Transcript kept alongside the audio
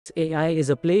AI is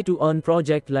a play-to-earn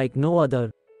project like no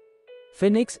other.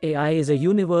 Finix AI is a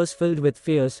universe filled with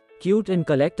fierce, cute and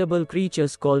collectible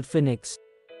creatures called Finix.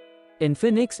 In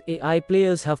Finix AI,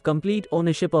 players have complete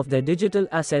ownership of their digital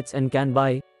assets and can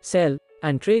buy, sell,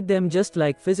 and trade them just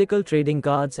like physical trading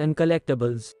cards and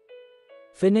collectibles.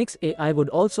 Finix AI would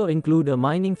also include a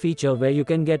mining feature where you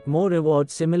can get more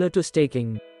rewards similar to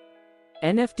staking.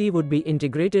 NFT would be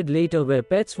integrated later, where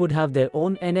pets would have their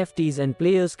own NFTs and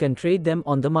players can trade them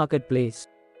on the marketplace.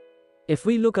 If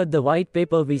we look at the white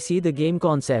paper, we see the game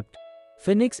concept.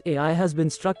 Finix AI has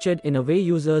been structured in a way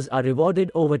users are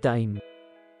rewarded over time.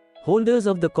 Holders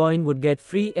of the coin would get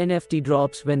free NFT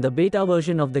drops when the beta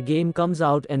version of the game comes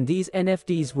out, and these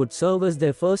NFTs would serve as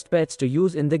their first pets to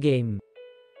use in the game.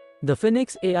 The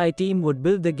Finix AI team would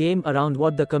build the game around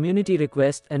what the community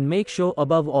requests and make sure,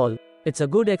 above all, it's a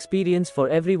good experience for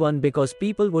everyone, because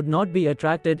people would not be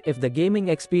attracted if the gaming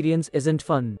experience isn't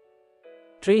fun.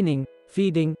 Training,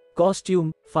 feeding,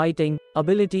 costume, fighting,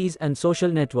 abilities and social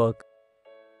network.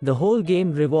 The whole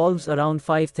game revolves around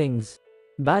 5 things: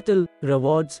 battle,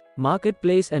 rewards,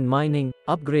 marketplace and mining,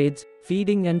 upgrades,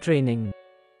 feeding and training.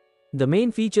 The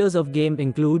main features of game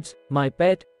includes My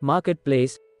Pet,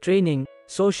 marketplace, training,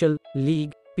 social,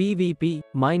 league, PvP,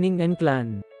 mining and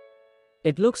clan.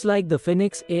 It looks like the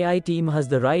Finix AI team has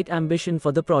the right ambition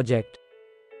for the project,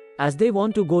 as they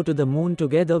want to go to the moon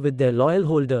together with their loyal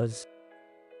holders.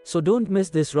 So don't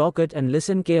miss this rocket and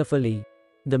listen carefully.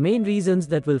 The main reasons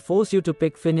that will force you to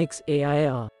pick Finix AI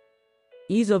are: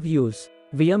 ease of use.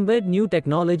 We embed new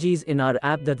technologies in our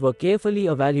app that were carefully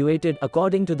evaluated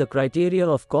according to the criteria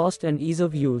of cost and ease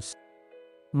of use.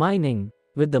 Mining.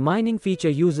 With the mining feature,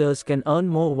 users can earn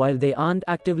more while they aren't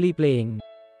actively playing.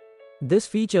 This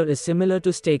feature is similar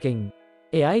to staking.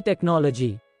 AI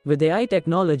technology. With AI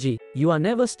technology, you are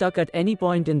never stuck at any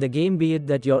point in the game, be it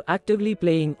that you're actively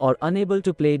playing or unable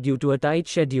to play due to a tight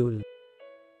schedule.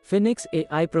 Finix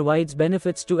AI provides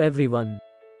benefits to everyone.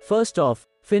 First off,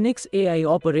 Finix AI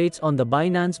operates on the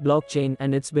Binance blockchain,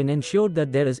 and it's been ensured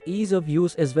that there is ease of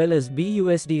use as well as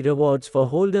BUSD rewards for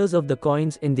holders of the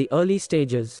coins in the early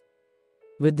stages.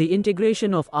 With the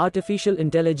integration of artificial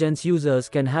intelligence, users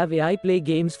can have AI play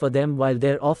games for them while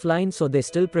they're offline, so they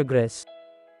still progress.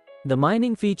 The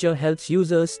mining feature helps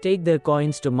users stake their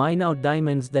coins to mine out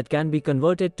diamonds that can be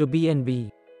converted to BNB.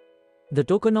 The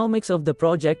tokenomics of the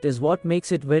project is what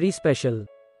makes it very special.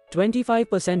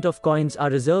 25% of coins are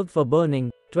reserved for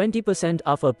burning, 20%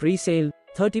 are for pre-sale,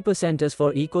 30% is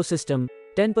for ecosystem,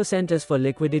 10% is for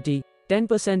liquidity,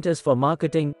 10% is for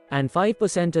marketing, and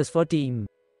 5% is for team.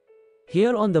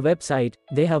 Here on the website,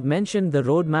 they have mentioned the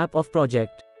roadmap of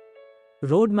project.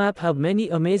 Roadmap have many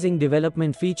amazing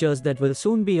development features that will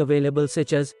soon be available,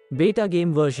 such as beta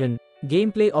game version,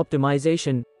 gameplay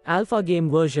optimization, alpha game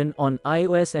version on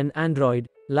iOS and Android,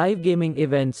 live gaming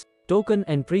events, token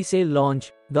and pre-sale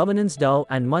launch, governance DAO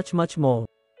and much more.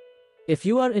 If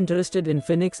you are interested in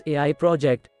Finix AI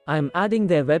project, I am adding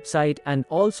their website and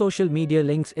all social media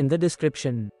links in the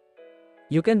description.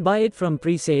 You can buy it from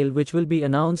pre-sale, which will be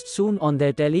announced soon on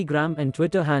their Telegram and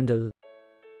Twitter handle.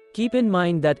 Keep in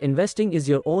mind that investing is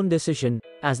your own decision,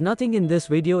 as nothing in this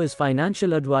video is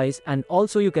financial advice, and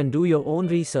also you can do your own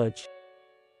research.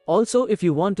 Also, if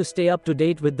you want to stay up to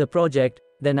date with the project,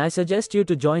 then I suggest you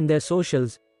to join their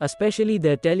socials, especially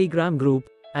their Telegram group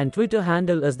and Twitter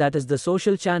handle, as that is the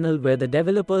social channel where the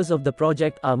developers of the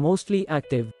project are mostly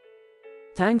active.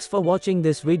 Thanks for watching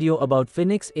this video about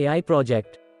Finix AI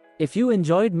project. If you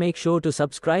enjoyed, make sure to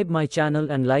subscribe my channel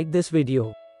and like this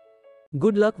video.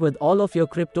 Good luck with all of your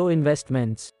crypto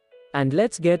investments. And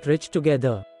let's get rich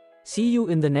together. See you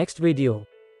in the next video.